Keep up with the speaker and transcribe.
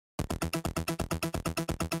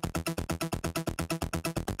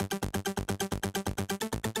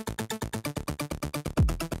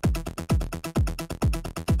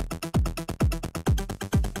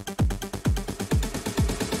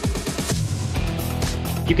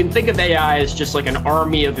You can think of AI as just like an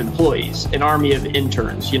army of employees, an army of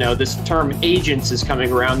interns. You know, this term agents is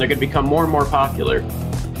coming around. They're going to become more and more popular.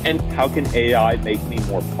 And how can AI make me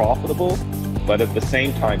more profitable? But at the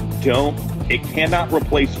same time, it cannot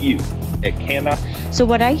replace you. It cannot. So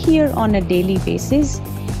what I hear on a daily basis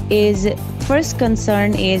is, first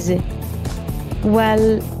concern is,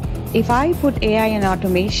 well, if I put AI and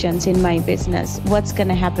automations in my business, what's going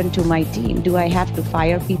to happen to my team? Do I have to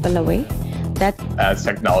fire people away? As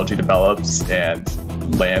technology develops and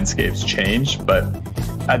landscapes change, but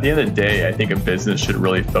at the end of the day, I think a business should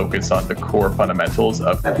really focus on the core fundamentals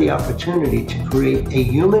of have the opportunity to create a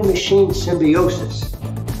human-machine symbiosis,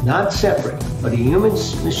 not separate, but a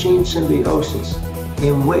human-machine symbiosis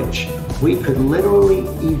in which we could literally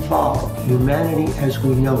evolve humanity as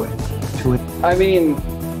we know it. I mean,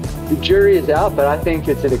 the jury is out, but I think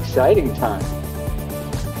it's an exciting time.